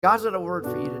God's got a word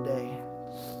for you today.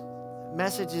 The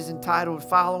message is entitled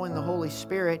Following the Holy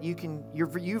Spirit. Your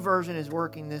version is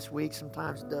working this week.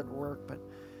 Sometimes it doesn't work, but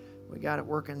we got it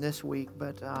working this week.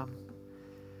 But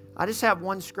I just have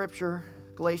one scripture,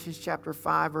 Galatians chapter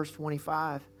 5, verse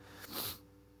 25.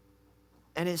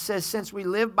 And it says, since we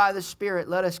live by the Spirit,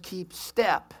 let us keep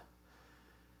step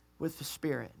with the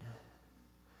Spirit.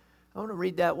 I want to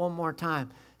read that one more time.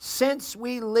 Since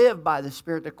we live by the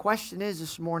Spirit, the question is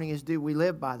this morning is, do we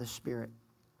live by the Spirit?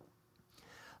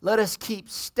 Let us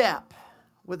keep step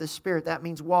with the Spirit. That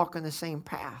means walk in the same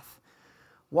path.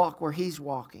 Walk where He's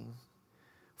walking.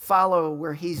 Follow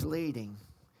where He's leading.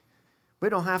 We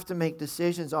don't have to make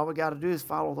decisions. All we got to do is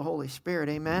follow the Holy Spirit.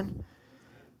 Amen?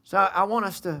 So I want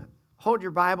us to hold your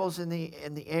Bibles in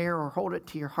the air or hold it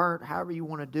to your heart, however you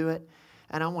want to do it.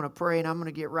 And I want to pray, and I'm going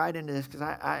to get right into this because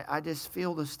I just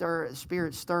feel the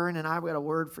Spirit stirring, and I've got a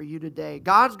word for you today.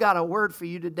 God's got a word for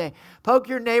you today. Poke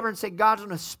your neighbor and say, God's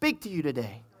going to speak to you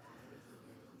today.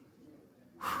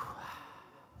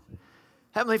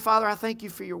 Heavenly Father, I thank you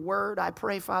for your word. I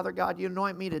pray, Father God, you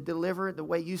anoint me to deliver it the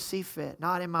way you see fit,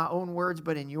 not in my own words,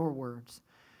 but in your words.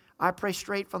 I pray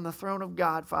straight from the throne of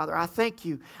God, Father. I thank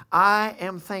you. I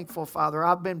am thankful, Father.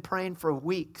 I've been praying for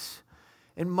weeks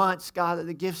and months, God, that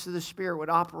the gifts of the Spirit would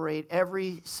operate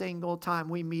every single time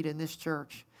we meet in this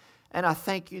church. And I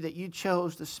thank you that you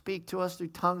chose to speak to us through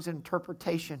tongues and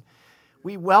interpretation.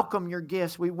 We welcome your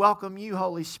gifts. We welcome you,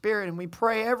 Holy Spirit. And we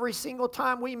pray every single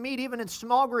time we meet, even in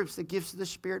small groups, the gifts of the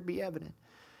Spirit be evident.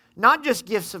 Not just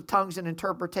gifts of tongues and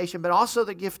interpretation, but also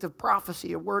the gift of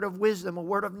prophecy, a word of wisdom, a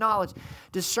word of knowledge,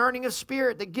 discerning of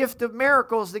spirit, the gift of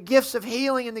miracles, the gifts of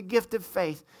healing, and the gift of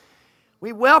faith.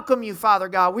 We welcome you, Father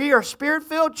God. We are a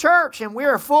Spirit-filled church, and we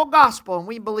are full gospel, and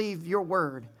we believe your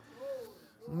word.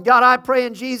 And God, I pray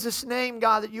in Jesus' name,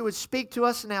 God, that you would speak to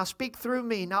us now. Speak through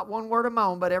me, not one word of my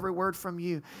own, but every word from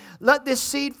you. Let this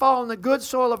seed fall in the good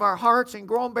soil of our hearts and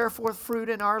grow and bear forth fruit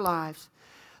in our lives.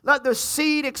 Let the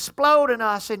seed explode in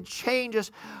us and change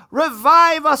us.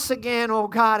 Revive us again, oh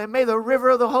God, and may the river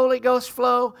of the Holy Ghost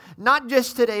flow, not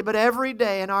just today, but every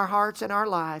day in our hearts and our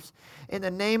lives. In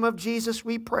the name of Jesus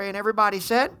we pray. And everybody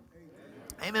said,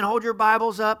 Amen. Amen. Hold your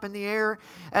Bibles up in the air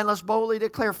and let's boldly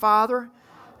declare, Father,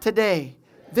 today,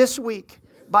 this week,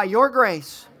 by your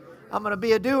grace, I'm going to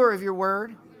be a doer of your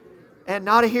word and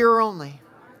not a hearer only,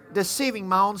 deceiving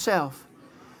my own self.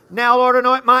 Now, Lord,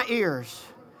 anoint my ears,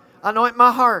 anoint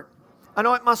my heart,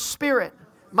 anoint my spirit,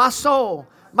 my soul,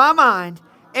 my mind,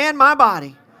 and my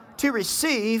body to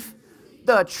receive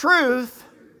the truth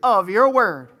of your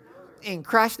word. In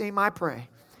Christ's name I pray.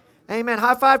 Amen.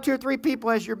 High five 2 or 3 people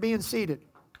as you're being seated.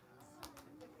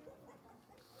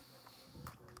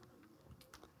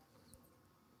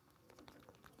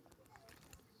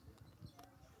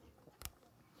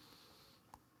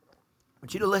 I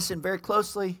want you to listen very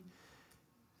closely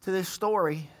to this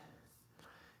story.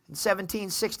 In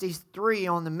 1763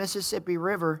 on the Mississippi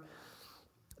River,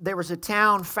 there was a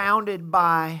town founded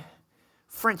by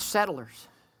French settlers.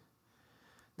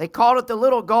 They called it the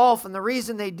Little Gulf, and the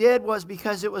reason they did was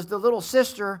because it was the little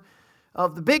sister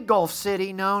of the big Gulf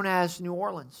city known as New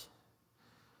Orleans.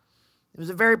 It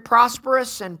was a very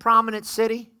prosperous and prominent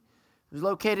city. It was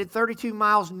located 32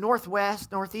 miles northeast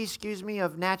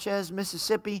of Natchez,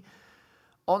 Mississippi,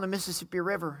 on the Mississippi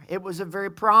River. It was a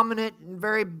very prominent and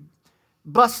very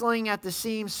bustling at the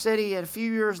seams city. And a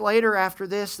few years later after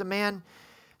this, the man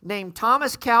named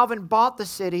Thomas Calvin bought the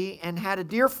city and had a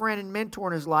dear friend and mentor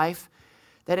in his life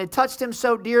that had touched him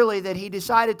so dearly that he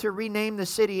decided to rename the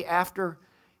city after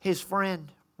his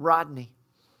friend, Rodney.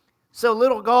 So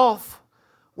Little Gulf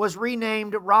was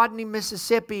renamed Rodney,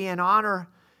 Mississippi in honor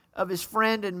of his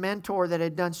friend and mentor that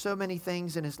had done so many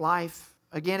things in his life.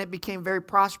 Again, it became very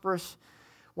prosperous,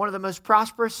 one of the most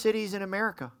prosperous cities in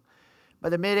America. By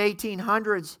the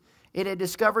mid-1800s, it had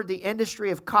discovered the industry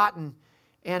of cotton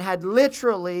and had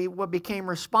literally what became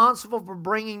responsible for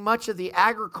bringing much of the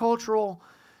agricultural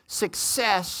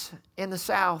success in the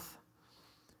South.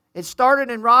 It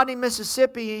started in Rodney,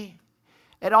 Mississippi.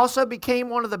 It also became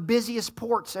one of the busiest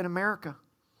ports in America.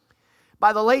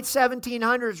 By the late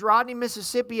 1700s, Rodney,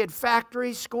 Mississippi had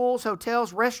factories, schools,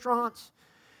 hotels, restaurants,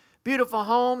 beautiful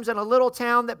homes, and a little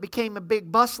town that became a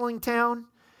big bustling town.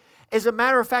 As a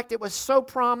matter of fact, it was so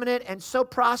prominent and so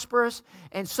prosperous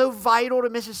and so vital to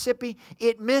Mississippi,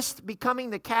 it missed becoming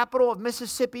the capital of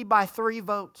Mississippi by 3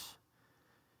 votes.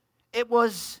 It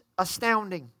was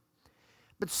astounding.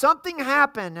 But something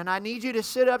happened, and I need you to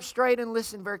sit up straight and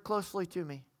listen very closely to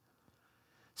me.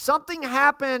 Something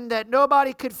happened that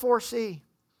nobody could foresee.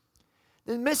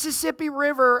 The Mississippi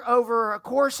River, over a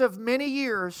course of many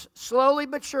years, slowly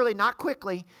but surely, not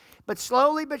quickly, but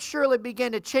slowly but surely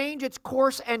began to change its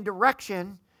course and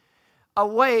direction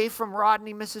away from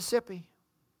Rodney, Mississippi.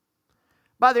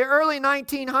 By the early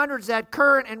 1900s, that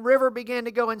current and river began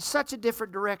to go in such a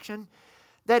different direction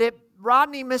that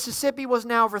Rodney, Mississippi was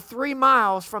now over 3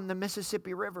 miles from the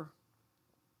Mississippi River.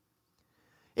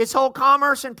 Its whole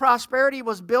commerce and prosperity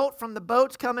was built from the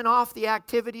boats coming off the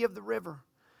activity of the river.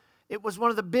 It was one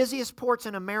of the busiest ports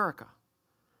in America.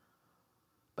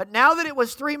 But now that it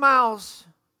was 3 miles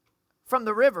from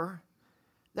the river,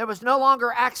 there was no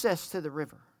longer access to the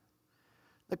river.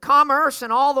 The commerce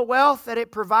and all the wealth that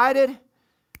it provided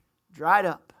dried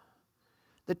up.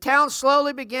 The town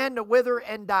slowly began to wither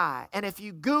and die. And if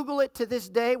you Google it to this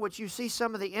day, which you see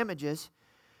some of the images,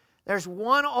 there's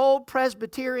one old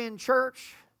Presbyterian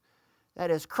church that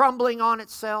is crumbling on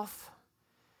itself.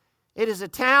 It is a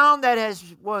town that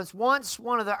was once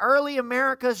one of the early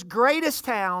America's greatest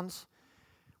towns,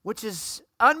 which is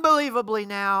unbelievably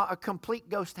now a complete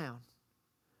ghost town.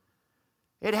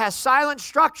 It has silent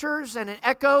structures and it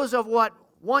echoes of what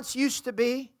once used to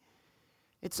be.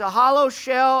 It's a hollow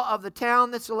shell of the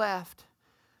town that's left.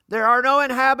 There are no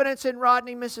inhabitants in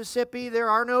Rodney, Mississippi. There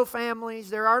are no families.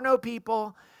 There are no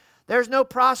people. There's no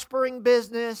prospering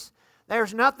business.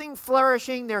 There's nothing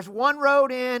flourishing. There's one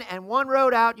road in and one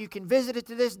road out. You can visit it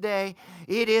to this day.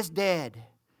 It is dead.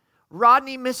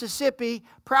 Rodney, Mississippi,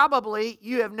 probably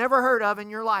you have never heard of in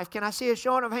your life. Can I see a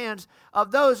show of hands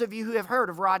of those of you who have heard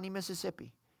of Rodney,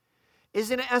 Mississippi?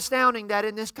 Isn't it astounding that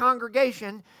in this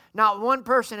congregation, not one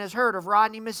person has heard of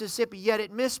Rodney, Mississippi, yet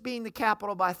it missed being the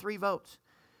capital by 3 votes?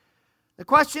 The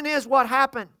question is, what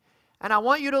happened? And I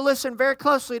want you to listen very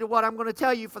closely to what I'm going to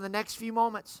tell you for the next few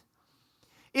moments.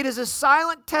 It is a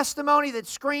silent testimony that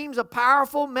screams a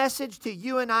powerful message to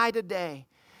you and I today.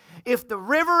 If the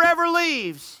river ever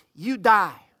leaves, you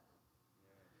die.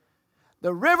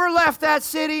 The river left that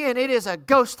city and it is a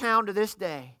ghost town to this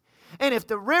day. And if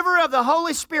the river of the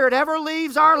Holy Spirit ever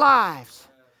leaves our lives,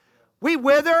 we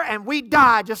wither and we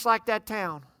die just like that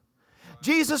town.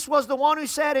 Jesus was the one who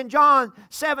said in John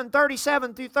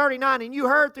 7:37 through 39, and you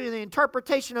heard through the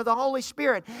interpretation of the Holy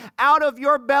Spirit, out of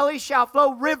your belly shall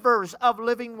flow rivers of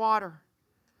living water.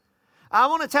 I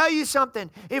want to tell you something.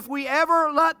 If we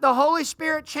ever let the Holy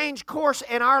Spirit change course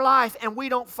in our life and we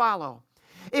don't follow,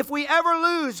 if we ever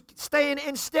lose staying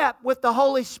in step with the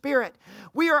Holy Spirit,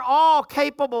 we are all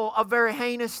capable of very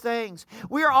heinous things.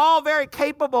 We are all very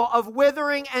capable of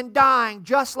withering and dying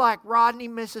just like Rodney,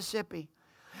 Mississippi.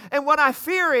 And what I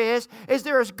fear is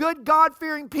there is good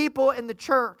God-fearing people in the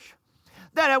church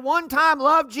that at one time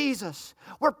loved Jesus.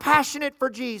 We're passionate for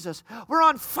Jesus. We're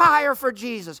on fire for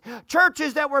Jesus.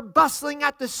 Churches that were bustling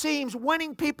at the seams,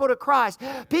 winning people to Christ.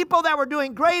 People that were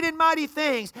doing great and mighty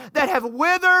things that have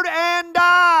withered and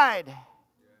died.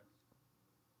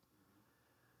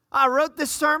 I wrote this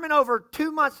sermon over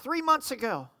 3 months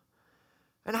ago.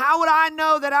 And how would I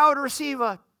know that I would receive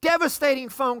a devastating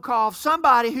phone call of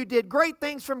somebody who did great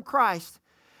things from Christ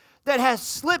that has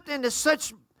slipped into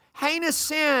such heinous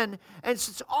sin and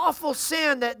such awful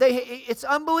sin that it's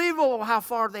unbelievable how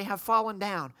far they have fallen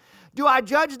down. Do I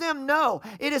judge them? No.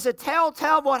 It is a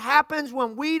telltale of what happens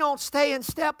when we don't stay in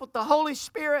step with the Holy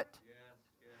Spirit.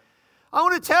 I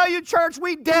want to tell you, church,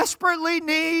 we desperately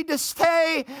need to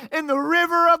stay in the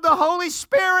river of the Holy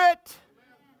Spirit.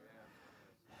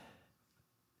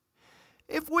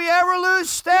 If we ever lose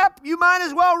step, you might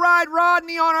as well write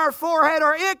Rodney on our forehead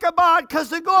or Ichabod, because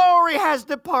the glory has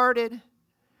departed.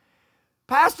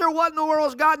 Pastor, what in the world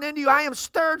has gotten into you? I am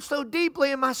stirred so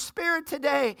deeply in my spirit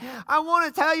today. I want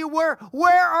to tell you, where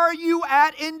are you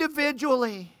at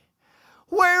individually?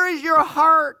 Where is your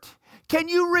heart? Can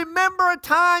you remember a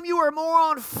time you were more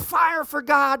on fire for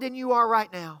God than you are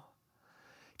right now?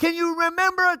 Can you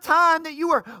remember a time that you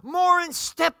were more in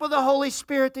step with the Holy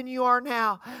Spirit than you are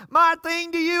now? My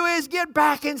thing to you is get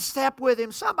back in step with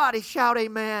Him. Somebody shout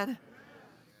amen.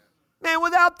 Man,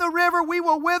 without the river, we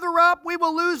will wither up. We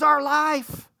will lose our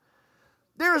life.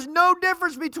 There is no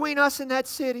difference between us and that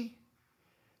city.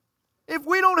 If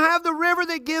we don't have the river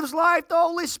that gives life, the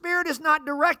Holy Spirit is not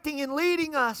directing and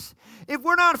leading us. If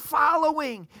we're not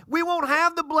following, we won't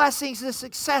have the blessings, the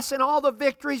success, and all the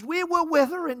victories. We will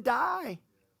wither and die.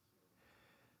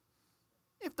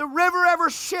 If the river ever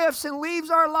shifts and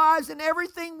leaves our lives, and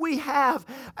everything we have,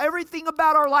 everything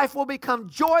about our life will become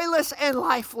joyless and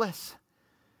lifeless.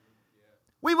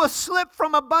 We will slip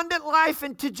from abundant life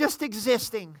into just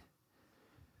existing.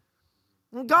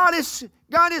 And God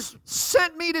has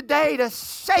sent me today to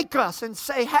shake us and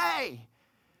say, hey,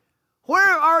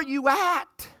 where are you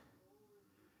at?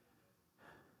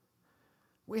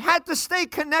 We have to stay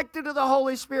connected to the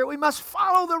Holy Spirit. We must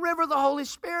follow the river of the Holy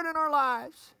Spirit in our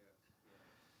lives.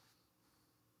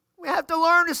 We have to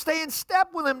learn to stay in step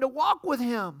with Him, to walk with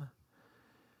Him.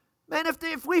 Man,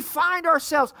 if we find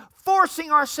ourselves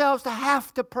forcing ourselves to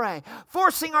have to pray,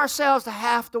 forcing ourselves to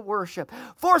have to worship,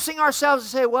 forcing ourselves to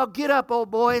say, well, get up,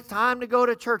 old boy, it's time to go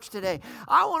to church today.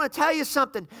 I want to tell you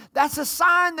something. That's a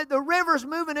sign that the river's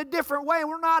moving a different way.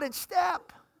 We're not in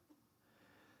step.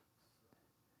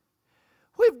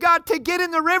 We've got to get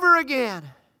in the river again.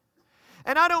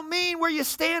 And I don't mean where you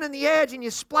stand on the edge and you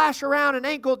splash around in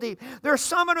ankle deep. There's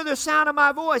some under the sound of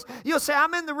my voice. You'll say,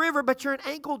 I'm in the river, but you're in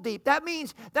ankle deep. That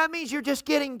means you're just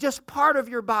getting just part of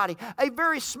your body, a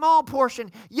very small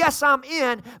portion. Yes, I'm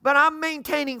in, but I'm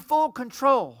maintaining full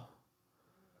control.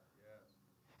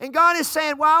 And God is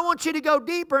saying, well, I want you to go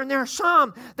deeper. And there are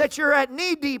some that you're at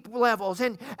knee-deep levels.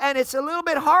 And it's a little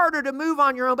bit harder to move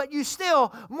on your own, but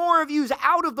more of you's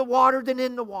out of the water than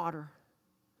in the water.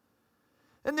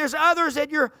 And there's others that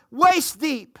you're waist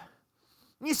deep.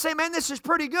 And you say, man, this is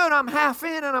pretty good. I'm half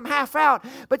in and I'm half out.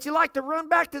 But you like to run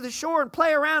back to the shore and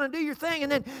play around and do your thing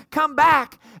and then come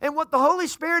back. And what the Holy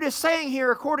Spirit is saying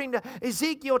here, according to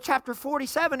Ezekiel chapter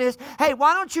 47, is, hey,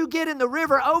 why don't you get in the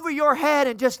river over your head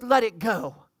and just let it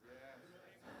go?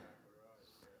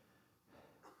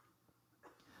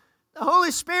 The Holy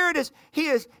Spirit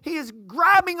is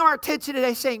grabbing our attention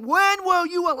today, saying, when will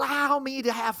you allow me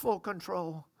to have full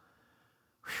control?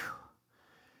 Whew.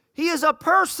 He is a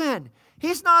person.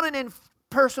 He's not an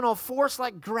impersonal force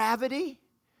like gravity.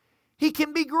 He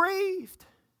can be grieved.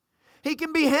 He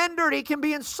can be hindered. He can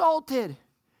be insulted.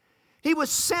 He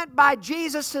was sent by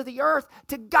Jesus to the earth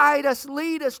to guide us,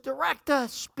 lead us, direct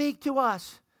us, speak to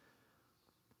us.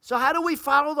 So how do we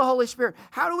follow the Holy Spirit?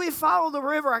 How do we follow the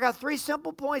river? I got 3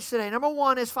 simple points today. Number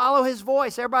 1 is follow His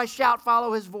voice. Everybody shout,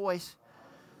 follow His voice.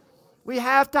 We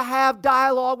have to have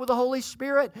dialogue with the Holy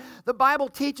Spirit. The Bible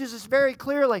teaches us very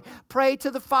clearly, pray to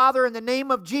the Father in the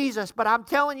name of Jesus. But I'm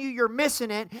telling you, you're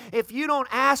missing it if you don't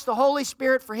ask the Holy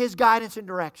Spirit for His guidance and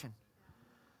direction.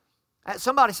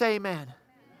 Somebody say amen.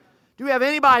 Do we have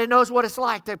anybody that knows what it's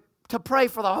like to pray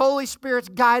for the Holy Spirit's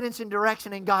guidance and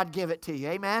direction and God give it to you?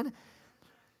 Amen.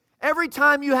 Every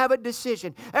time you have a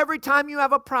decision, every time you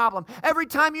have a problem, every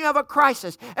time you have a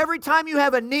crisis, every time you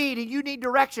have a need and you need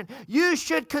direction, you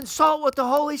should consult with the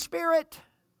Holy Spirit.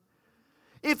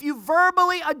 If you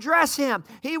verbally address Him,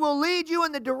 He will lead you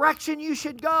in the direction you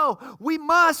should go. We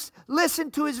must listen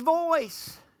to His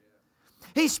voice.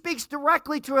 He speaks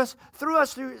directly to us through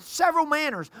several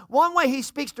manners. One way He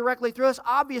speaks directly through us,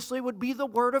 obviously, would be the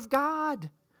Word of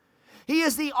God. He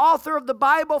is the author of the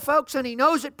Bible, folks, and He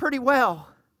knows it pretty well.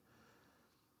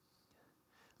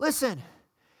 Listen,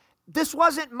 this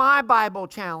wasn't my Bible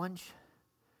challenge.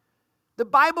 The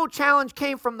Bible challenge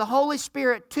came from the Holy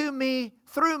Spirit to me,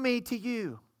 through me to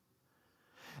you.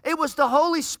 It was the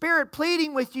Holy Spirit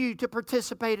pleading with you to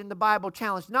participate in the Bible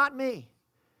challenge, not me.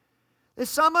 There's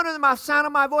some under the sound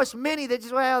of my voice, many that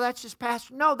just, well, that's just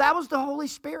pastor. No, that was the Holy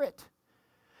Spirit.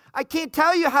 I can't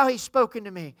tell you how He's spoken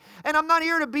to me. And I'm not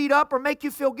here to beat up or make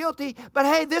you feel guilty, but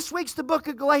hey, this week's the book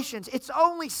of Galatians. It's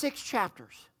only 6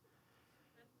 chapters.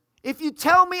 If you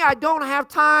tell me I don't have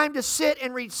time to sit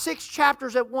and read 6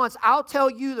 chapters at once, I'll tell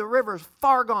you the river's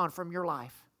far gone from your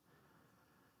life.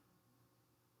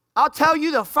 I'll tell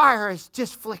you the fire is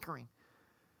just flickering.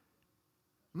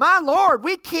 My Lord,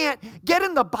 we can't get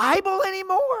in the Bible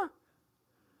anymore.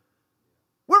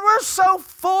 We're so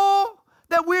full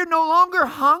that we're no longer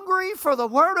hungry for the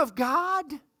Word of God.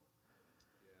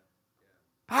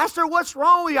 Pastor, what's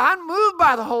wrong with you? I'm moved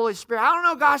by the Holy Spirit. I don't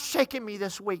know, God's shaking me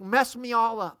this week, messed me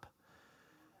all up.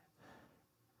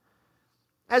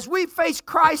 As we face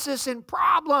crisis and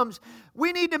problems,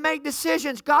 we need to make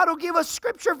decisions. God will give us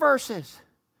scripture verses.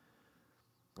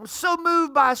 I'm so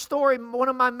moved by a story one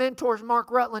of my mentors, Mark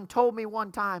Rutland, told me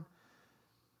one time.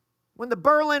 When the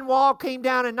Berlin Wall came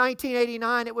down in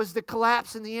 1989, it was the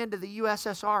collapse and the end of the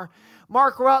USSR.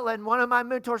 Mark Rutland, one of my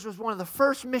mentors, was one of the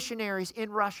first missionaries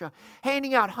in Russia,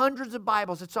 handing out hundreds of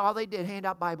Bibles. That's all they did, hand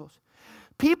out Bibles.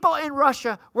 People in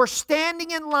Russia were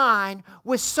standing in line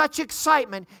with such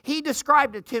excitement, he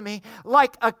described it to me,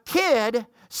 like a kid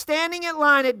standing in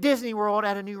line at Disney World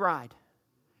at a new ride.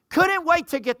 Couldn't wait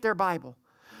to get their Bible.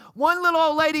 One little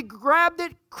old lady grabbed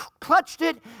it, clutched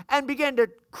it, and began to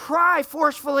cry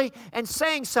forcefully and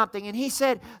saying something. And he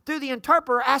said, through the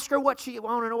interpreter, ask her what she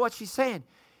wanted to know what she's saying.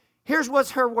 Here's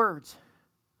what's her words,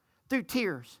 through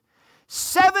tears.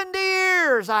 70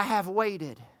 years I have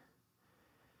waited.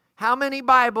 How many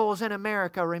Bibles in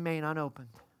America remain unopened?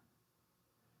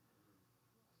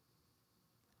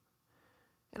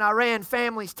 In Iran,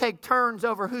 families take turns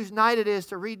over whose night it is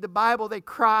to read the Bible. They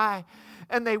cry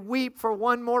and they weep for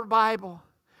one more Bible.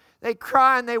 They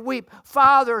cry and they weep.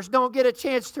 Fathers don't get a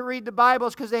chance to read the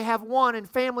Bibles because they have one and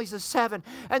families of 7.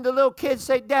 And the little kids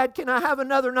say, Dad, can I have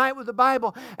another night with the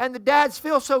Bible? And the dads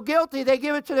feel so guilty, they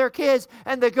give it to their kids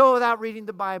and they go without reading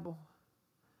the Bible.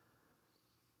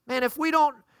 Man, if we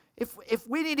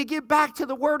need to get back to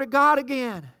the Word of God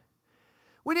again,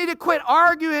 we need to quit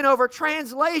arguing over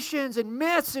translations and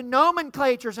myths and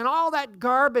nomenclatures and all that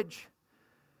garbage.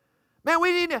 Man,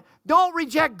 we need to, don't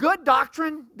reject good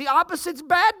doctrine. The opposite's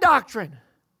bad doctrine.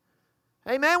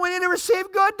 Amen? We need to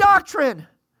receive good doctrine.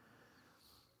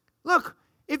 Look,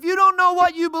 if you don't know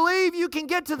what you believe, you can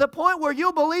get to the point where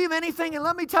you'll believe anything, and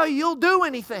let me tell you, you'll do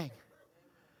anything.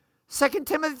 2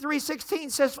 Timothy 3:16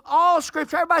 says, all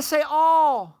Scripture, everybody say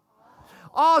all.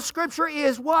 All Scripture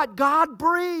is what?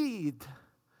 God-breathed.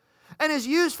 And is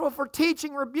useful for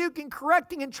teaching, rebuking,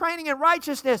 correcting, and training in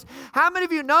righteousness. How many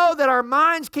of you know that our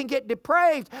minds can get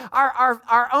depraved?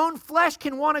 Our own flesh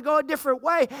can want to go a different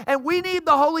way. And we need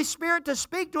the Holy Spirit to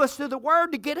speak to us through the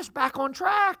Word to get us back on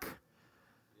track.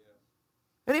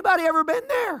 Anybody ever been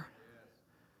there?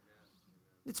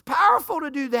 It's powerful to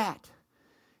do that.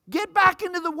 Get back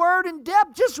into the Word in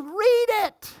depth. Just read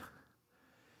it.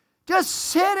 Just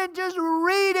sit and just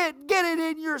read it. Get it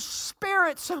in your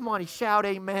spirit. Somebody shout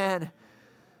amen.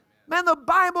 Man, the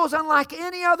Bible is unlike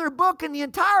any other book in the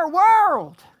entire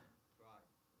world.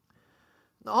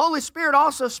 The Holy Spirit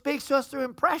also speaks to us through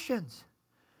impressions.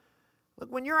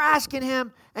 Look, when you're asking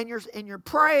Him and you're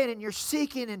praying and you're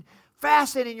seeking and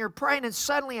fasting and you're praying and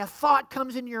suddenly a thought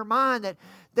comes into your mind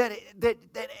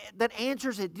that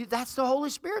answers it, that's the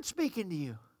Holy Spirit speaking to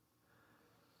you.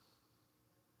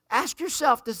 Ask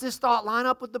yourself, does this thought line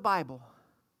up with the Bible?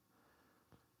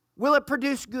 Will it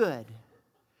produce good?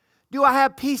 Do I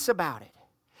have peace about it?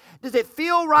 Does it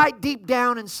feel right deep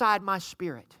down inside my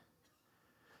spirit?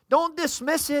 Don't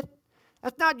dismiss it.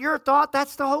 That's not your thought,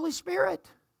 that's the Holy Spirit.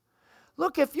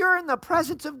 Look, if you're in the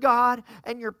presence of God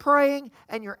and you're praying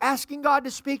and you're asking God to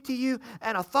speak to you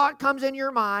and a thought comes in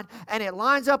your mind and it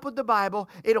lines up with the Bible,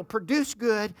 it'll produce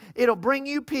good, it'll bring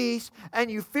you peace,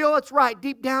 and you feel it's right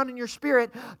deep down in your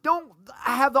spirit. Don't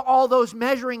have all those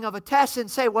measuring of a test and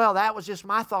say, well, that was just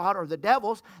my thought or the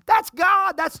devil's. That's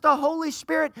God. That's the Holy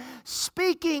Spirit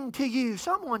speaking to you.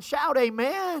 Someone shout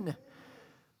amen.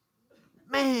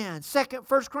 Man,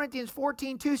 1 Corinthians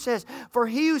 14:2 says, for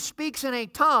he who speaks in a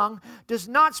tongue does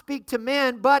not speak to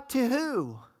men, but to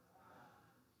who?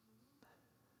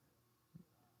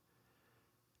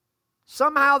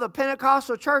 Somehow the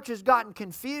Pentecostal church has gotten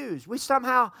confused. We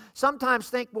sometimes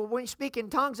think, well, when you speak in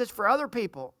tongues, it's for other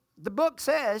people. The book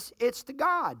says it's to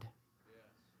God.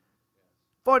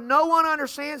 For no one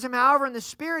understands Him, however, in the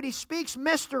Spirit He speaks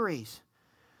mysteries.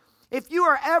 If you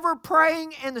are ever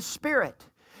praying in the Spirit,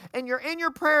 and you're in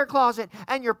your prayer closet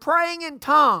and you're praying in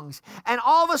tongues, and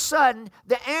all of a sudden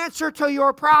the answer to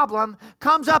your problem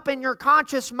comes up in your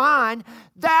conscious mind,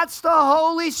 that's the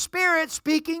Holy Spirit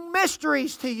speaking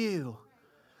mysteries to you.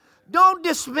 Don't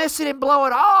dismiss it and blow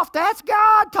it off. That's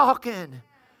God talking.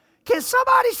 Can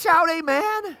somebody shout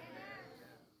amen?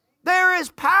 There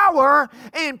is power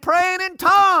in praying in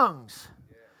tongues.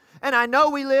 And I know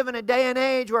we live in a day and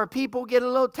age where people get a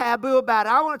little taboo about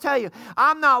it. I want to tell you,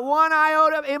 I'm not one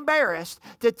iota embarrassed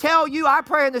to tell you I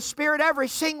pray in the Spirit every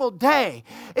single day.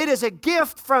 It is a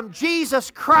gift from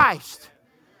Jesus Christ.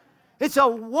 It's a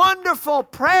wonderful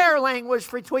prayer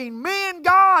language between me and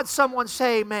God. Someone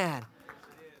say amen.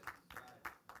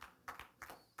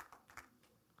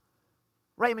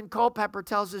 Raymond Culpepper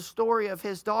tells this story of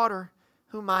his daughter,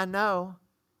 whom I know.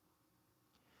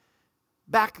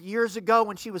 Back years ago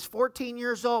when she was 14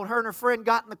 years old, her and her friend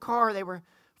got in the car.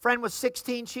 Friend was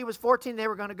 16, she was 14. They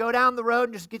were going to go down the road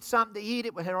and just get something to eat.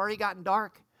 It had already gotten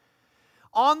dark.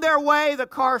 On their way, the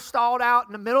car stalled out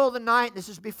in the middle of the night. This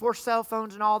is before cell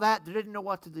phones and all that. They didn't know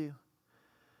what to do.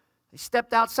 They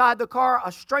stepped outside the car.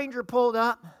 A stranger pulled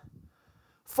up,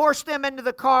 forced them into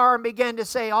the car, and began to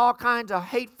say all kinds of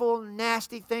hateful,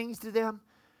 nasty things to them,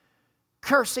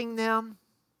 cursing them.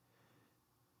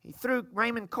 He threw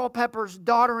Raymond Culpepper's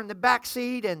daughter in the back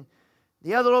seat and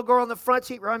the other little girl in the front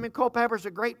seat. Raymond Culpepper's a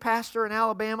great pastor in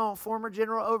Alabama, a former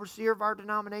general overseer of our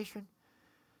denomination.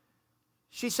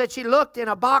 She said she looked in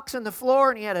a box on the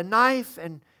floor and he had a knife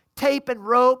and tape and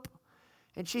rope.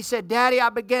 And she said, Daddy, I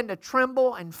began to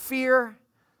tremble and fear.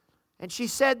 And she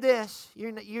said this,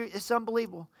 it's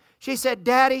unbelievable. She said,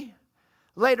 Daddy,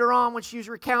 later on when she was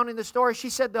recounting the story, she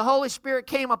said, the Holy Spirit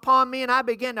came upon me and I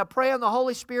began to pray in the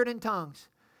Holy Spirit in tongues.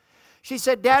 She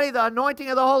said, Daddy, the anointing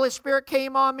of the Holy Spirit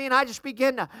came on me, and I just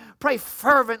began to pray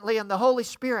fervently in the Holy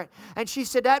Spirit. And she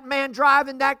said, that man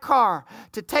driving that car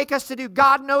to take us to do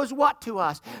God knows what to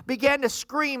us began to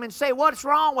scream and say, what's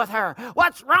wrong with her?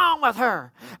 What's wrong with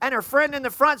her? And her friend in the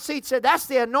front seat said, that's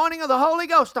the anointing of the Holy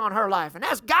Ghost on her life, and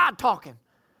that's God talking.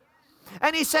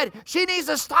 And he said, she needs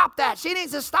to stop that. She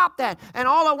needs to stop that. And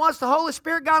all at once, the Holy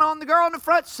Spirit got on the girl in the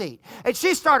front seat. And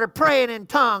she started praying in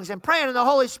tongues and praying in the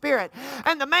Holy Spirit.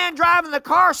 And the man driving the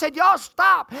car said, y'all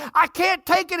stop. I can't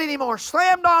take it anymore.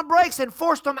 Slammed on brakes and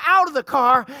forced them out of the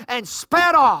car and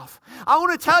sped off. I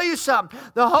want to tell you something.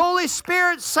 The Holy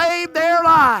Spirit saved their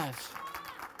lives.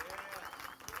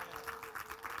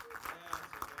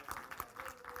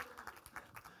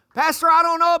 Pastor, I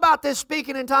don't know about this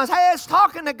speaking in tongues. Hey, it's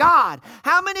talking to God.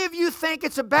 How many of you think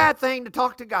it's a bad thing to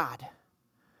talk to God?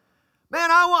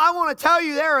 Man, I want to tell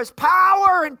you there is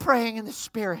power in praying in the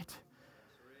Spirit.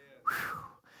 Whew.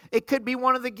 It could be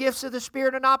one of the gifts of the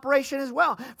Spirit in operation as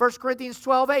well. 1 Corinthians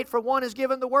 12:8, for one is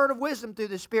given the word of wisdom through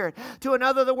the Spirit, to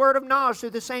another the word of knowledge through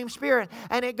the same Spirit.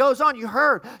 And it goes on. You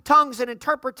heard tongues and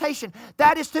interpretation.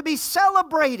 That is to be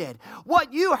celebrated.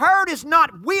 What you heard is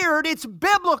not weird. It's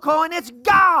biblical and it's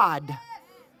God.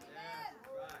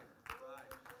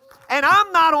 And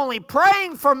I'm not only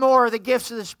praying for more of the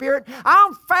gifts of the Spirit,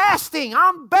 I'm fasting.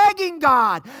 I'm begging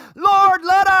God, Lord,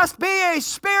 let us be a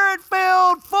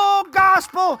Spirit-filled, full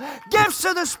gospel, gifts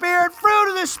of the Spirit,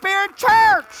 fruit of the Spirit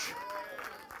church.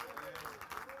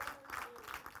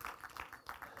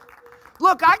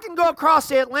 Look, I can go across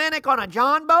the Atlantic on a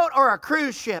John boat or a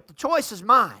cruise ship. The choice is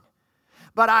mine.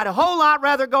 But I'd a whole lot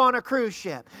rather go on a cruise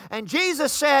ship. And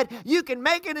Jesus said, you can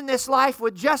make it in this life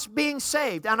with just being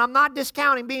saved. And I'm not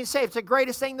discounting being saved. It's the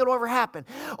greatest thing that will ever happen.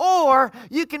 Or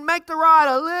you can make the ride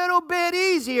a little bit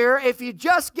easier if you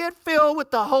just get filled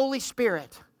with the Holy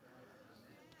Spirit.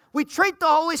 We treat the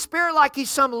Holy Spirit like He's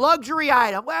some luxury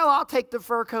item. Well, I'll take the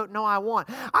fur coat. No, I won't.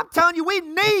 I'm telling you, we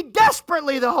need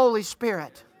desperately the Holy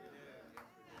Spirit.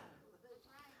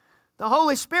 The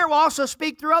Holy Spirit will also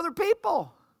speak through other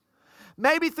people.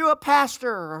 Maybe through a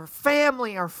pastor or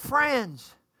family or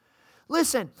friends.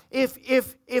 Listen, if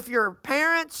your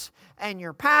parents and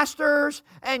your pastors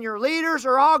and your leaders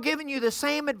are all giving you the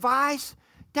same advice,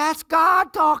 that's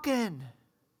God talking.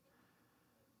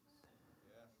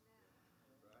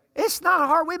 It's not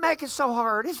hard. We make it so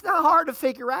hard. It's not hard to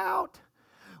figure out.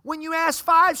 When you ask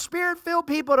 5 Spirit-filled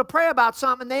people to pray about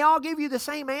something and they all give you the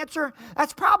same answer,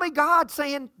 that's probably God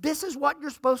saying, this is what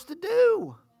you're supposed to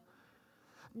do.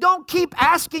 Don't keep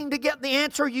asking to get the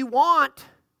answer you want.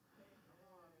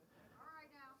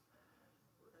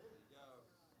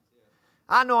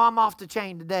 I know I'm off the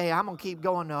chain today. I'm going to keep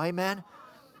going though. Amen.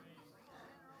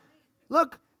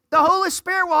 Look, the Holy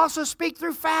Spirit will also speak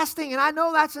through fasting. And I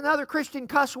know that's another Christian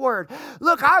cuss word.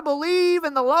 Look, I believe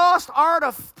in the lost art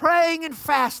of praying and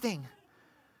fasting.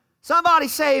 Somebody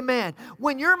say amen.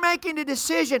 When you're making a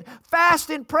decision, fast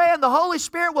and pray, and the Holy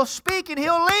Spirit will speak and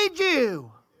He'll lead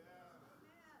you.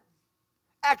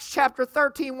 Acts chapter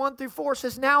 13, 1-4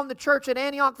 says, now in the church at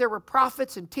Antioch there were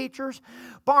prophets and teachers,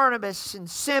 Barnabas and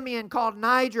Simeon called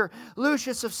Niger,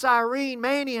 Lucius of Cyrene,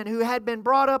 Manaen, who had been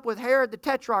brought up with Herod the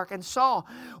Tetrarch, and Saul.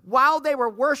 While they were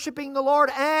worshiping the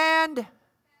Lord and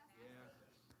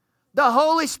the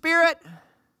Holy Spirit,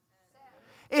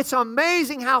 it's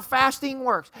amazing how fasting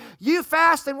works. You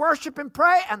fast and worship and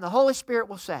pray, and the Holy Spirit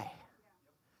will say.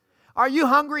 Are you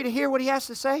hungry to hear what He has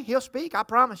to say? He'll speak, I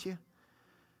promise you.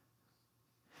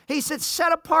 He said,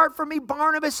 set apart for me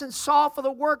Barnabas and Saul for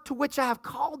the work to which I have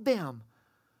called them.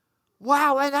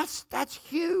 Wow, and that's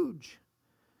huge.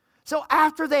 So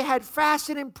after they had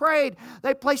fasted and prayed,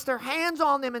 they placed their hands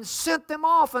on them and sent them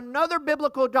off. Another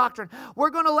biblical doctrine. We're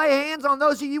going to lay hands on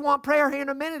those of you who want prayer here in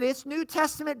a minute. It's New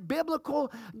Testament biblical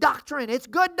doctrine. It's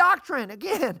good doctrine.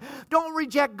 Again, don't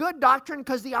reject good doctrine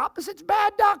because the opposite's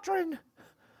bad doctrine.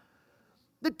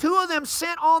 The two of them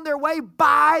sent on their way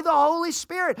by the Holy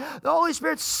Spirit. The Holy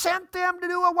Spirit sent them to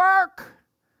do a work.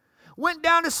 Went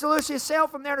down to Seleucia,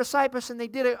 sailed from there to Cyprus, and they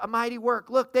did a mighty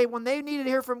work. Look, when they needed to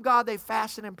hear from God, they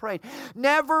fasted and prayed.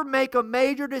 Never make a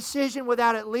major decision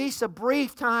without at least a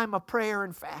brief time of prayer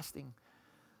and fasting.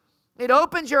 It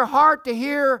opens your heart to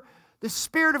hear the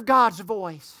Spirit of God's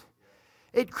voice.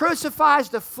 It crucifies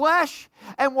the flesh,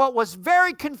 and what was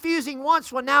very confusing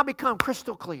once will now become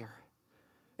crystal clear.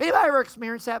 Anybody ever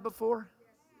experienced that before?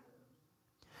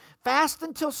 Fast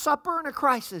until supper in a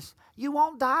crisis. You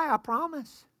won't die, I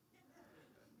promise.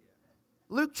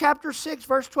 Luke chapter 6,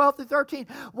 verse 12-13.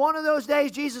 One of those days,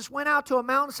 Jesus went out to a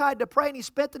mountainside to pray, and He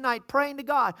spent the night praying to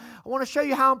God. I want to show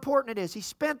you how important it is. He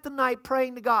spent the night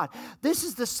praying to God. This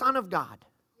is the Son of God.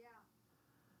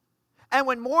 And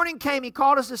when morning came, he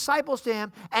called his disciples to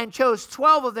him and chose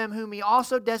 12 of them, whom he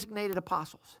also designated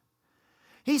apostles.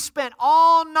 He spent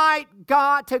all night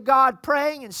to God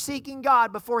praying and seeking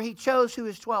God before he chose who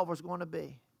his 12 was going to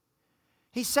be.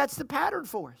 He sets the pattern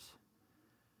for us.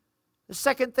 The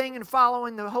second thing in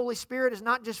following the Holy Spirit is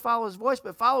not just follow his voice,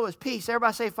 but follow his peace.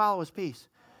 Everybody say follow his peace.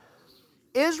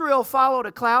 Israel followed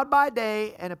a cloud by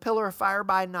day and a pillar of fire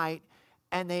by night.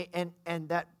 And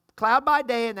that cloud by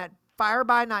day and that fire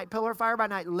by night, pillar of fire by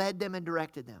night, led them and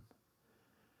directed them.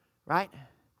 Right?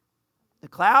 The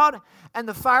cloud and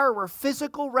the fire were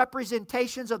physical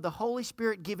representations of the Holy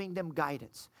Spirit giving them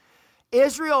guidance.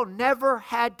 Israel never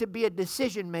had to be a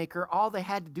decision maker. All they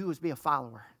had to do was be a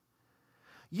follower.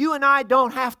 You and I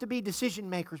don't have to be decision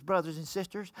makers, brothers and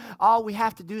sisters. All we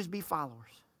have to do is be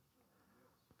followers.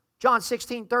 John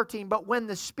 16:13, but when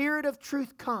the Spirit of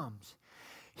truth comes,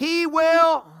 He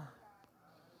will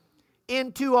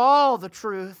into all the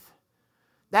truth.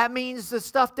 That means the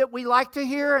stuff that we like to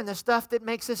hear and the stuff that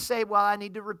makes us say, well, I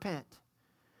need to repent.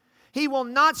 He will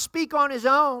not speak on His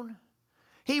own.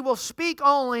 He will speak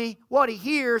only what He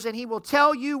hears, and He will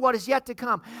tell you what is yet to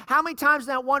come. How many times in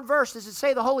that one verse does it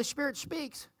say the Holy Spirit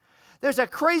speaks? There's a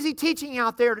crazy teaching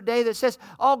out there today that says,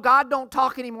 oh, God don't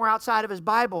talk anymore outside of His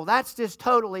Bible. That's just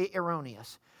totally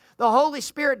erroneous. The Holy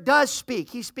Spirit does speak.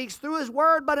 He speaks through His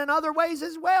Word, but in other ways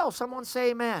as well. Someone say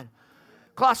amen.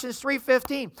 Colossians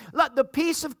 3:15, let the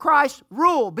peace of Christ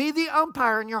rule, be the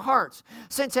umpire in your hearts.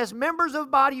 Since as members of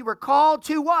the body you were called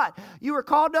to what? You were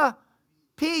called to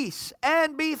peace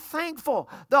and be thankful.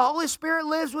 The Holy Spirit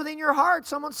lives within your heart.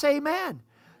 Someone say amen.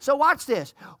 So watch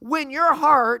this. When your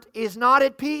heart is not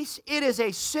at peace, it is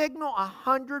a signal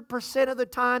 100% of the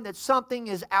time that something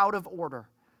is out of order.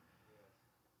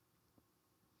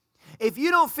 If you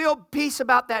don't feel peace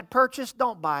about that purchase,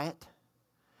 don't buy it.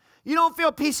 You don't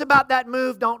feel peace about that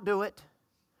move, don't do it.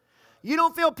 You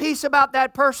don't feel peace about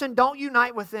that person, don't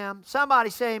unite with them. Somebody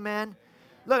say amen.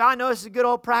 Look, I know this is good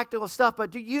old practical stuff,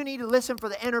 but you need to listen for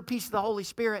the inner peace of the Holy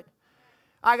Spirit.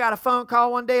 I got a phone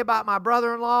call one day about my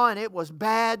brother-in-law, and it was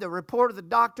bad. The report of the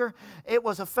doctor, it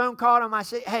was a phone call to my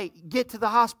say, hey, get to the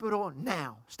hospital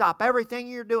now. Stop everything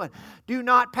you're doing. Do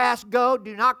not pass go.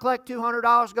 Do not collect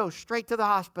 $200. Go straight to the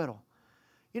hospital.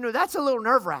 You know, that's a little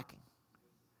nerve-wracking.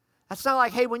 That's not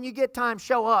like, hey, when you get time,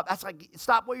 show up. That's like,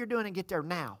 stop what you're doing and get there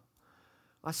now.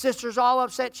 My sister's all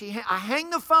upset. I hang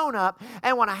the phone up,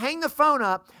 and when I hang the phone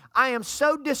up, I am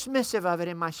so dismissive of it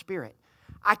in my spirit.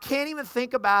 I can't even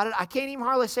think about it. I can't even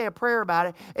hardly say a prayer about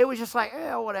it. It was just like,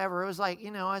 whatever. It was like,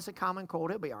 it's a common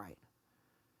cold. It'll be all right.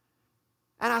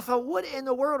 And I thought, what in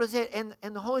the world is it?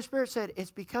 And the Holy Spirit said,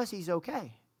 it's because He's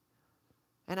okay.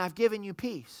 And I've given you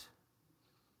peace.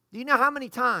 Do you know how many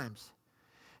times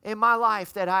in my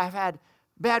life that I've had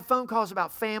bad phone calls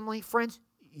about family, friends,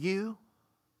 you?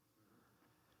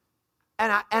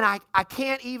 And I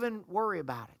can't even worry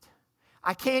about it.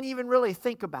 I can't even really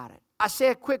think about it. I say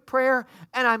a quick prayer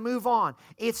and I move on.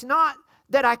 It's not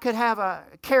that I could have a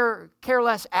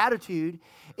careless attitude.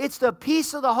 It's the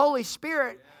peace of the Holy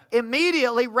Spirit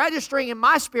immediately registering in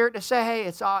my spirit to say, hey,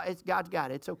 it's God's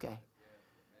got it. It's okay.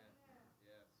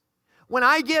 When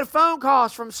I get phone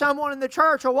calls from someone in the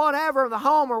church or whatever, the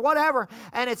home or whatever,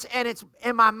 and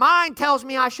my mind tells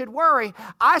me I should worry,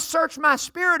 I search my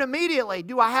spirit immediately.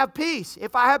 Do I have peace?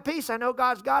 If I have peace, I know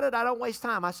God's got it. I don't waste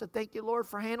time. I said, thank you, Lord,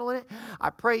 for handling it.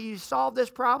 I pray you solve this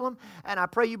problem, and I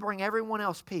pray you bring everyone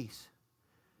else peace.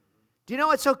 Do you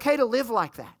know it's okay to live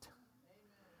like that?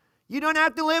 You don't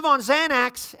have to live on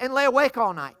Xanax and lay awake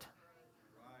all night.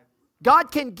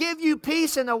 God can give you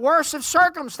peace in the worst of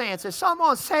circumstances.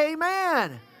 Someone say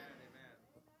amen.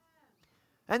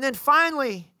 And then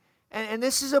finally, and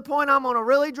this is a point I'm going to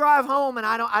really drive home, and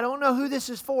I don't know who this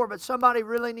is for, but somebody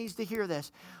really needs to hear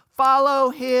this.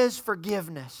 Follow His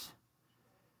forgiveness.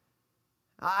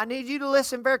 I need you to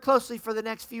listen very closely for the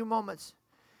next few moments.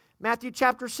 Matthew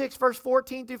chapter 6, verse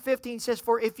 14 through 15 says,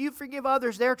 for if you forgive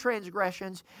others their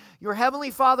transgressions, your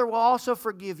heavenly Father will also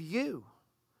forgive you.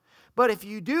 But if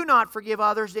you do not forgive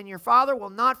others, then your Father will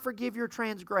not forgive your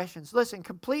transgressions. Listen,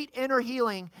 complete inner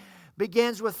healing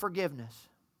begins with forgiveness.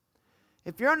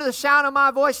 If you're under the sound of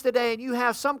my voice today and you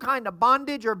have some kind of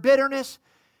bondage or bitterness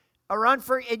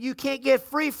and you can't get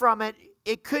free from it,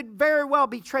 it could very well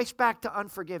be traced back to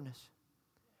unforgiveness.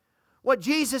 What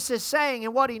Jesus is saying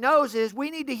and what He knows is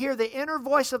we need to hear the inner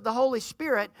voice of the Holy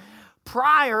Spirit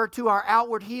prior to our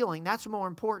outward healing. That's more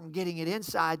important, getting it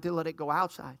inside to let it go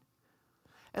outside.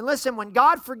 And listen, when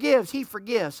God forgives, He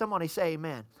forgives. Somebody say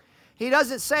amen. He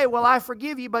doesn't say, well, I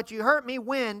forgive you, but you hurt me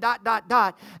when, ...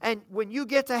 And when you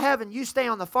get to heaven, you stay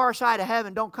on the far side of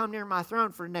heaven. Don't come near my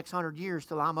throne for the next 100 years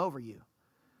till I'm over you.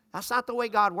 That's not the way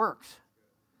God works.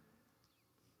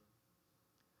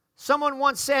 Someone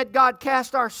once said God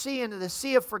cast our sea into the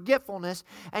sea of forgetfulness,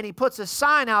 and He puts a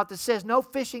sign out that says no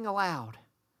fishing allowed.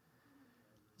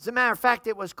 As a matter of fact,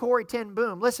 it was Corrie ten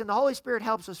Boom. Listen, the Holy Spirit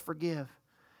helps us forgive.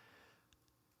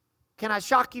 Can I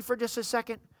shock you for just a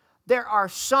second? There are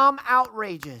some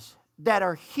outrages that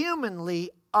are humanly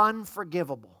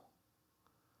unforgivable.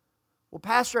 Well,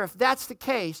 Pastor, if that's the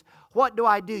case, what do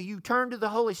I do? You turn to the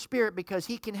Holy Spirit because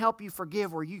He can help you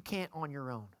forgive where you can't on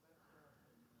your own.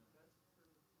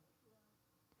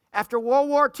 After World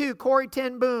War II, Corrie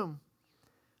ten Boom,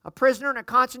 a prisoner in a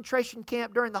concentration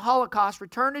camp during the Holocaust,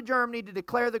 returned to Germany to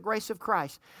declare the grace of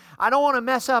Christ. I don't want to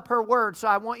mess up her words, so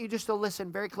I want you just to listen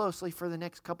very closely for the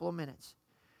next couple of minutes.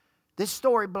 This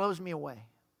story blows me away.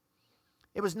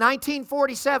 It was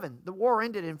 1947. The war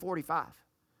ended in 1945.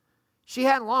 She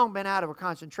hadn't long been out of a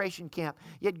concentration camp,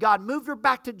 yet God moved her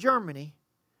back to Germany.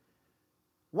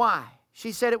 Why?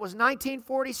 She said it was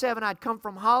 1947. I'd come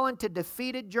from Holland to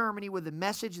defeated Germany with the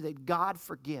message that God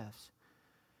forgives.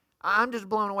 I'm just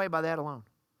blown away by that alone.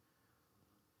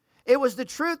 It was the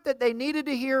truth that they needed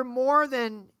to hear more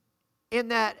than in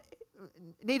that,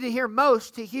 needed to hear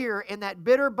most to hear in that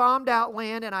bitter, bombed out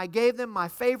land, and I gave them my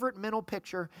favorite mental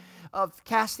picture of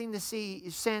casting the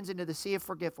sins into the sea of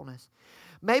forgetfulness.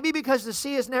 Maybe because the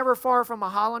sea is never far from a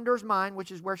Hollander's mind, which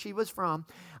is where she was from,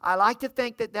 I like to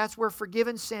think that that's where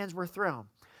forgiven sins were thrown.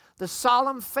 The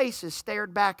solemn faces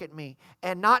stared back at me,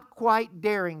 and not quite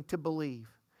daring to believe.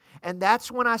 And that's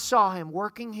when I saw him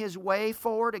working his way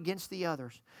forward against the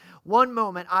others. One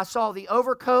moment, I saw the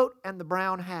overcoat and the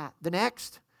brown hat. The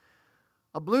next,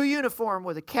 a blue uniform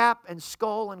with a cap and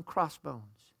skull and crossbones.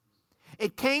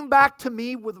 It came back to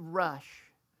me with a rush.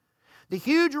 The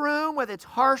huge room with its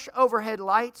harsh overhead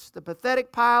lights, the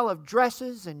pathetic pile of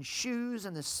dresses and shoes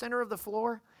in the center of the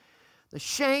floor, the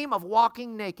shame of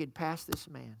walking naked past this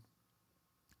man.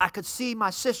 I could see my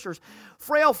sister's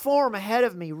frail form ahead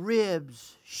of me,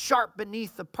 ribs sharp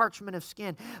beneath the parchment of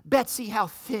skin. Betsy, how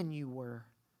thin you were.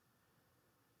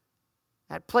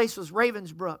 That place was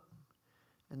Ravensbrück,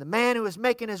 and the man who was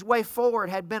making his way forward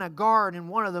had been a guard and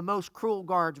one of the most cruel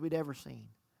guards we'd ever seen.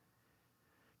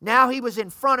 Now he was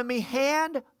in front of me,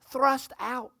 hand thrust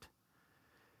out.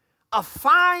 A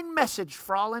fine message,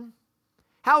 Fraulein.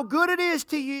 How good it is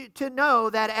to you to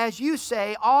know that, as you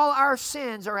say, all our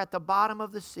sins are at the bottom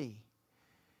of the sea.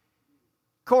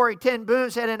 Corrie ten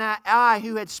Boom said, and I,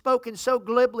 who had spoken so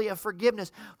glibly of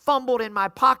forgiveness, fumbled in my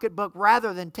pocketbook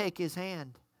rather than take his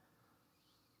hand.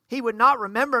 He would not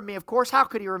remember me, of course. How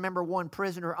could he remember one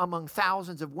prisoner among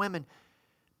thousands of women?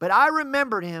 But I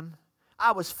remembered him.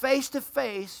 I was face to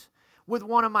face with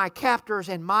one of my captors,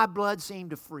 and my blood seemed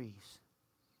to freeze.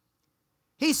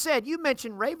 He said, you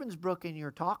mentioned Ravensbrück in your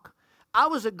talk. I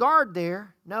was a guard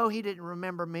there. No, he didn't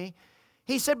remember me.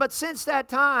 He said, but since that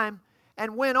time,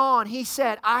 and went on, he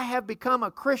said, I have become a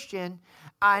Christian.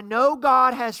 I know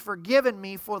God has forgiven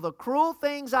me for the cruel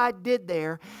things I did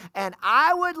there, and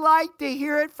I would like to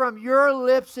hear it from your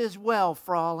lips as well,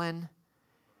 Fraulein.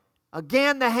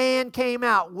 Again, the hand came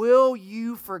out. Will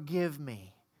you forgive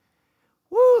me?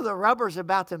 Woo, the rubber's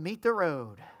about to meet the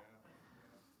road.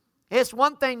 It's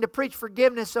one thing to preach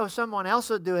forgiveness so someone else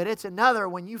will do it. It's another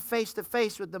when you face to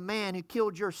face with the man who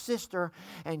killed your sister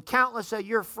and countless of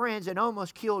your friends and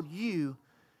almost killed you.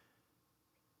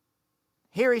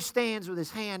 Here he stands with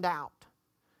his hand out.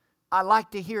 I'd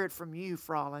like to hear it from you,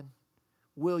 Fraulein.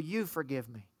 Will you forgive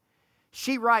me?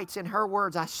 She writes in her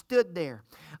words, I stood there,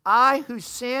 I whose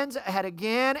sins had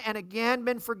again and again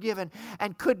been forgiven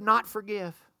and could not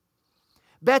forgive.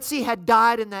 Betsy had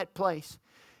died in that place.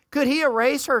 Could he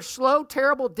erase her slow,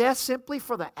 terrible death simply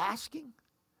for the asking?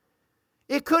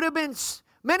 It could have been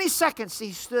many seconds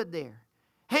he stood there,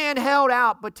 hand held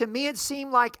out, but to me it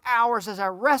seemed like hours as I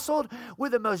wrestled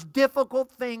with the most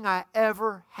difficult thing I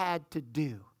ever had to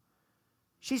do.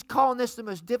 She's calling this the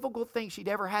most difficult thing she'd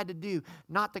ever had to do,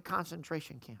 not the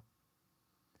concentration camp.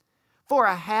 For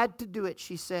I had to do it,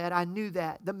 she said. I knew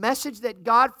that. The message that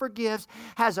God forgives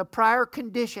has a prior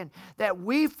condition, that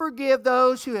we forgive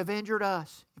those who have injured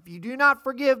us. If you do not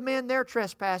forgive men their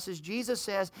trespasses, Jesus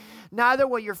says, neither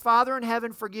will your Father in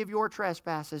heaven forgive your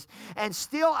trespasses. And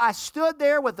still I stood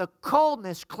there with a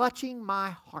coldness clutching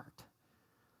my heart.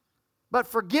 But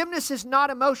forgiveness is not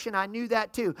emotion. I knew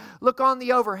that too. Look on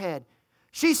the overhead.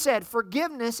 She said,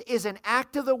 forgiveness is an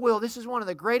act of the will. This is one of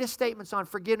the greatest statements on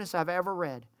forgiveness I've ever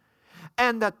read.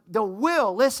 And the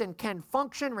will, listen, can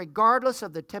function regardless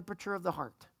of the temperature of the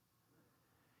heart.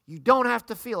 You don't have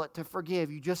to feel it to forgive.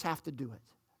 You just have to do it.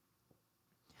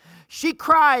 She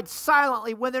cried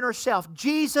silently within herself,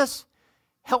 Jesus,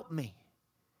 help me.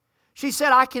 She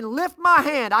said, I can lift my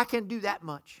hand. I can do that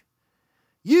much.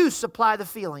 You supply the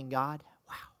feeling, God.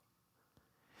 Wow.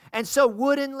 And so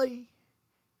woodenly,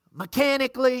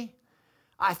 mechanically,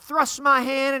 I thrust my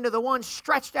hand into the one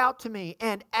stretched out to me.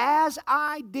 And as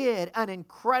I did, an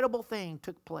incredible thing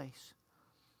took place.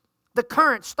 The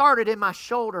current started in my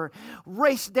shoulder,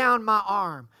 raced down my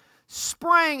arm,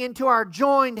 sprang into our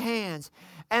joined hands.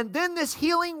 And then this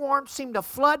healing warmth seemed to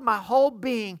flood my whole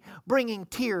being, bringing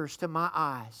tears to my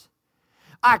eyes.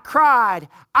 I cried,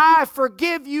 "I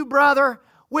forgive you, brother,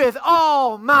 with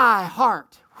all my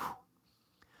heart."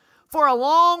 For a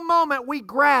long moment, we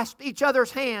grasped each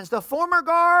other's hands, the former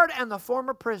guard and the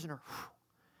former prisoner.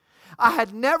 I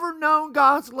had never known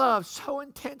God's love so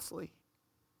intensely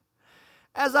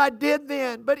as I did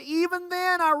then. But even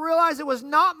then, I realized it was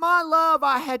not my love.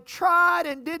 I had tried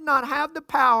and did not have the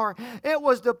power. It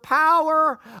was the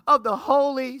power of the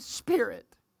Holy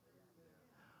Spirit.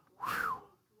 Whew.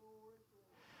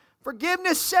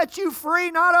 Forgiveness sets you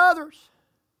free, not others.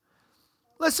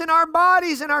 Listen, our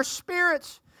bodies and our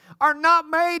spirits are not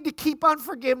made to keep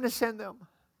unforgiveness in them.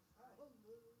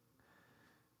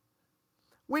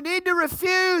 We need to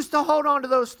refuse to hold on to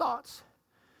those thoughts.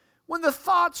 When the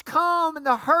thoughts come and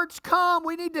the hurts come,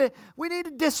 we need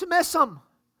to dismiss them.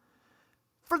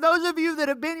 For those of you that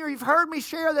have been here, you've heard me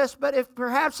share this, but if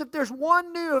there's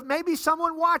one new, if maybe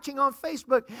someone watching on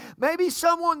Facebook, maybe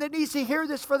someone that needs to hear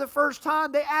this for the first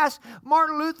time, they asked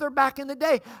Martin Luther back in the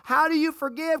day, "How do you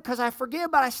forgive?" Because I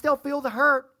forgive, but I still feel the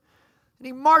hurt. And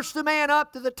he marched the man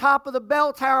up to the top of the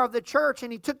bell tower of the church,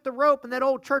 and he took the rope and that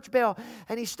old church bell,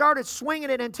 and he started swinging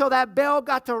it until that bell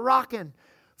got to rocking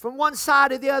from one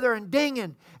side to the other and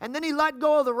dinging. And then he let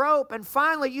go of the rope. And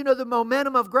finally, the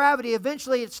momentum of gravity,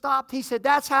 eventually it stopped. He said,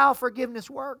 that's how forgiveness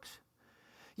works.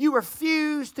 You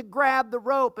refuse to grab the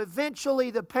rope. Eventually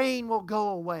the pain will go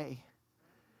away.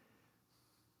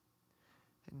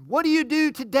 And what do you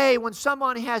do today when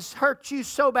someone has hurt you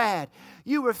so bad?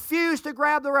 You refuse to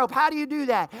grab the rope. How do you do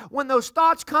that? When those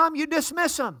thoughts come, you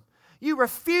dismiss them. You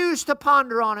refuse to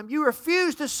ponder on them. You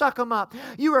refuse to suck them up.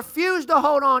 You refuse to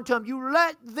hold on to them. You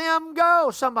let them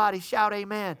go. Somebody shout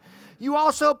amen. You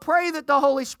also pray that the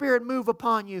Holy Spirit move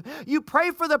upon you. You pray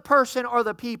for the person or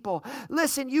the people.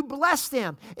 Listen, you bless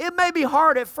them. It may be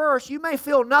hard at first. You may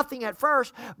feel nothing at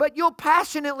first, but you'll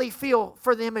passionately feel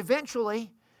for them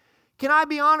eventually. Can I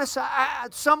be honest?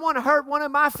 Someone hurt one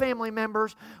of my family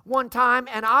members one time,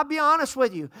 and I'll be honest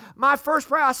with you. My first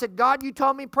prayer, I said, God, you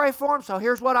told me to pray for him, so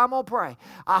here's what I'm going to pray.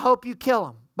 I hope you kill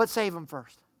him, but save him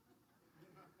first.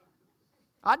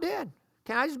 I did.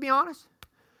 Can I just be honest?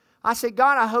 I said,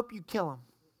 God, I hope you kill him.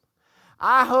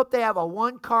 I hope they have a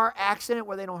one-car accident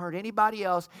where they don't hurt anybody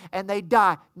else and they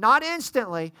die. Not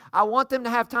instantly. I want them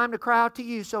to have time to cry out to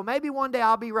you, so maybe one day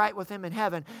I'll be right with him in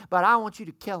heaven, but I want you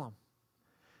to kill him.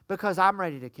 Because I'm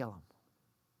ready to kill him.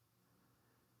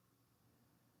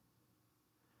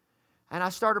 And I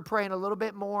started praying a little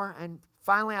bit more. And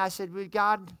finally I said,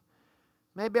 God,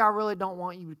 maybe I really don't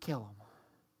want you to kill him.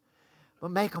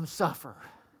 But make them suffer.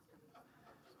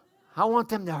 I want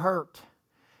them to hurt.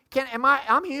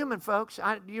 I'm human, folks.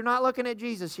 You're not looking at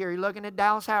Jesus here. You're looking at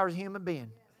Dallas Howard as a human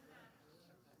being.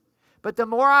 But the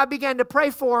more I began to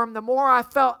pray for him, the more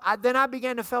I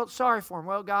began to feel sorry for him.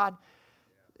 Well, God,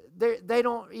 they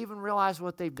don't even realize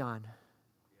what they've done.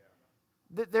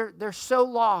 They're so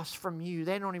lost from you,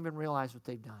 they don't even realize what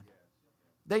they've done.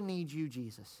 They need you,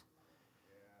 Jesus.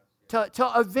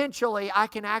 Till eventually I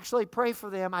can actually pray for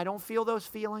them. I don't feel those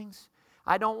feelings.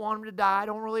 I don't want them to die. I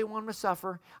don't really want them to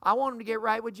suffer. I want them to get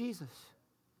right with Jesus.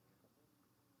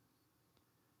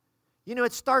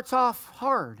 It starts off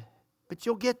hard, but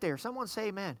you'll get there. Someone say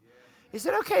amen. Is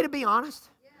it okay to be honest?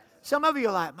 Some of you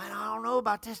are like, man, I don't know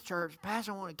about this church.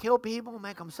 Pastor want to kill people,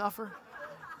 make them suffer.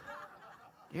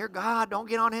 Dear God, don't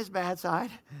get on his bad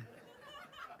side.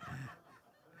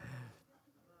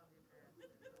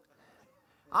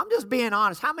 I'm just being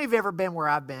honest. How many of you have ever been where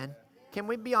I've been? Can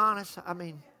we be honest? All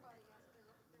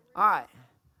right.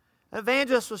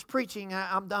 Evangelist was preaching.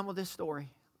 I'm done with this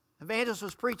story. Evangelist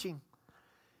was preaching.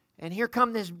 And here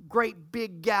come this great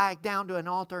big guy down to an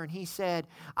altar, and he said,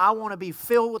 I want to be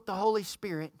filled with the Holy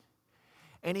Spirit.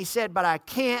 And he said, but I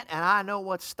can't, and I know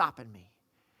what's stopping me.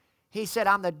 He said,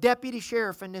 I'm the deputy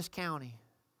sheriff in this county.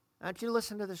 I want you to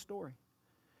listen to this story.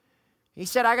 He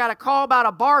said, I got a call about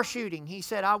a bar shooting. He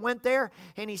said, I went there,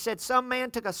 and he said, some man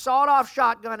took a sawed-off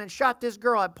shotgun and shot this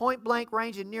girl at point-blank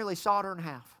range and nearly sawed her in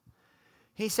half.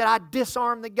 He said, I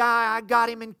disarmed the guy. I got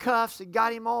him in cuffs and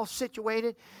got him all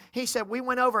situated. He said, we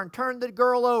went over and turned the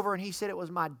girl over, and he said, it was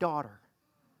my daughter.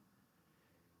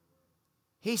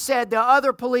 He said, the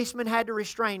other policeman had to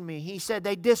restrain me. He said,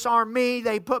 they disarmed me.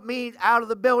 They put me out of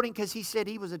the building because he said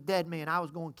he was a dead man. I was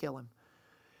going to kill him.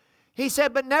 He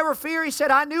said, but never fear. He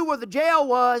said, I knew where the jail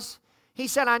was. He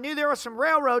said, I knew there were some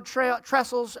railroad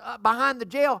trestles behind the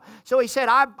jail. So he said,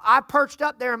 I perched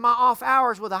up there in my off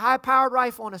hours with a high-powered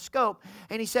rifle and a scope.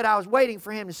 And he said, I was waiting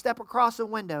for him to step across the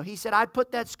window. He said, I'd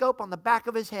put that scope on the back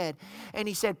of his head. And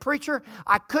he said, preacher,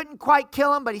 I couldn't quite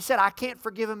kill him, but he said, I can't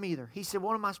forgive him either. He said,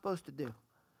 what am I supposed to do?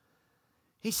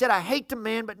 He said, I hate the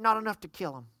man, but not enough to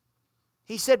kill him.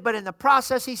 He said, but in the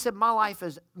process, he said, my life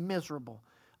is miserable.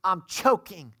 I'm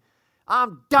choking.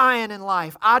 I'm dying in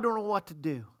life. I don't know what to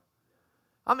do.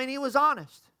 I mean, he was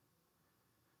honest.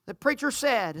 The preacher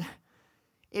said,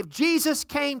 if Jesus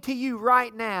came to you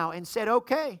right now and said,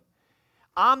 okay,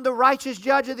 I'm the righteous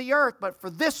judge of the earth, but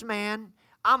for this man,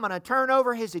 I'm going to turn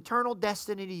over his eternal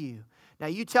destiny to you. Now,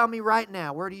 you tell me right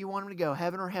now, where do you want him to go,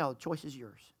 heaven or hell? The choice is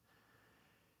yours.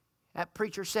 That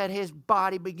preacher said his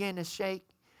body began to shake.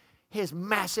 His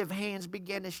massive hands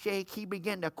began to shake. He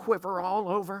began to quiver all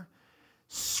over.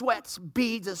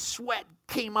 Beads of sweat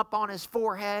came up on his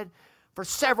forehead. For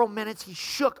several minutes, he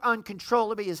shook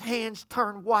uncontrollably. His hands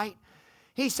turned white.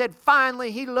 He said,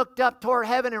 finally, he looked up toward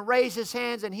heaven and raised his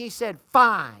hands, and he said,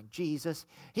 fine, Jesus,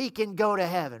 he can go to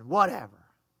heaven, whatever.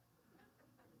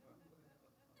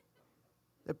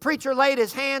 The preacher laid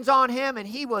his hands on him, and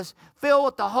he was filled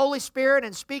with the Holy Spirit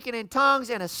and speaking in tongues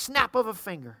in a snap of a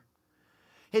finger.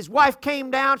 His wife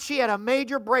came down. She had a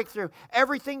major breakthrough.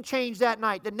 Everything changed that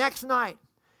night. The next night,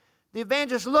 the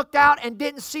evangelist looked out and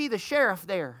didn't see the sheriff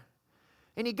there.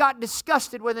 And he got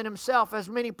disgusted with it himself, as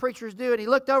many preachers do. And he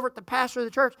looked over at the pastor of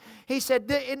the church. He said,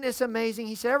 isn't this amazing?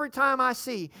 He said, every time I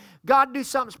see God do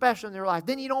something special in their life,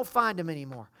 then you don't find them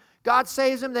anymore. God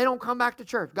saves them, they don't come back to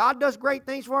church. God does great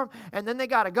things for them, and then they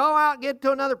got to go out and get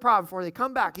to another problem before they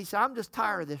come back. He said, I'm just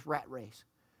tired of this rat race.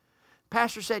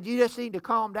 Pastor said, you just need to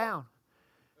calm down.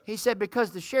 He said,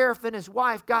 because the sheriff and his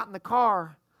wife got in the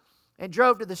car and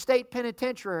drove to the state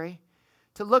penitentiary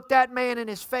to look that man in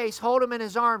his face, hold him in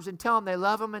his arms, and tell him they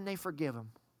love him and they forgive him.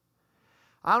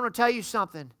 I want to tell you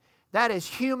something. That is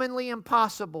humanly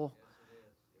impossible.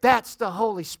 That's the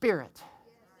Holy Spirit.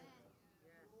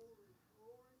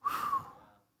 Whew.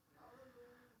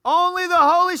 Only the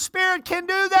Holy Spirit can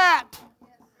do that.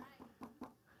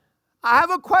 I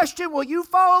have a question. Will you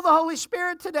follow the Holy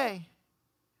Spirit today?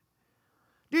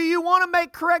 Do you want to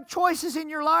make correct choices in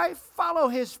your life? Follow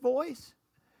His voice.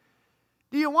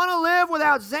 Do you want to live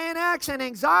without Xanax and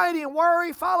anxiety and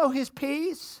worry? Follow His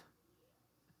peace.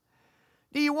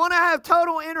 Do you want to have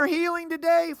total inner healing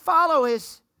today? Follow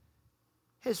His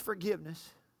forgiveness.